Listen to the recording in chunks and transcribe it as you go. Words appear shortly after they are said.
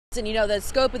And you know, the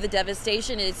scope of the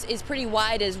devastation is pretty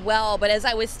wide as well. But as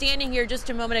I was standing here just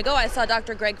a moment ago, I saw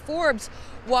Dr. Greg Forbes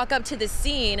walk up to the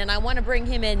scene, and I want to bring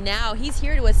him in now. He's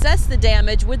here to assess the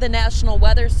damage with the National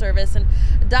Weather Service. And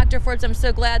Dr. Forbes, I'm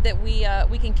so glad that we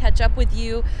can catch up with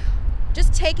you.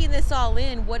 Just taking this all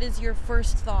in, what is your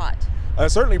first thought?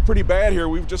 Certainly pretty bad here.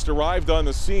 We've just arrived on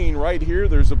the scene. Right here,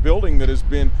 there's a building that has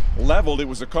been leveled. It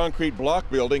was a concrete block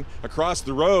building. Across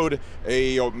the road,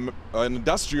 an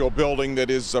industrial building that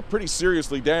is pretty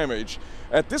seriously damaged.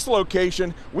 At this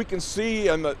location, we can see,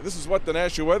 and this is what the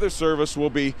National Weather Service will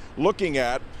be looking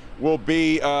at, will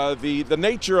be the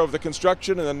nature of the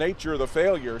construction and the nature of the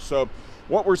failure. So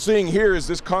what we're seeing here is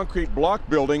this concrete block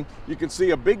building. You can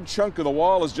see a big chunk of the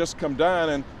wall has just come down,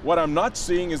 and what I'm not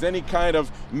seeing is any kind of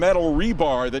metal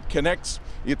rebar that connects.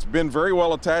 It's been very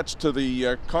well attached to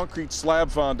the concrete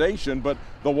slab foundation, but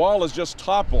the wall has just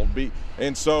toppled.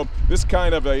 And so this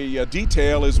kind of a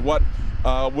detail is what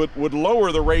would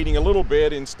lower the rating a little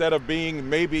bit. Instead of being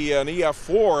maybe an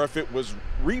EF4 if it was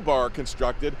rebar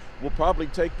constructed, we'll probably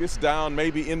take this down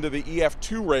maybe into the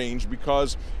EF2 range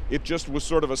because it just was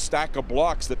sort of a stack of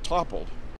blocks that toppled.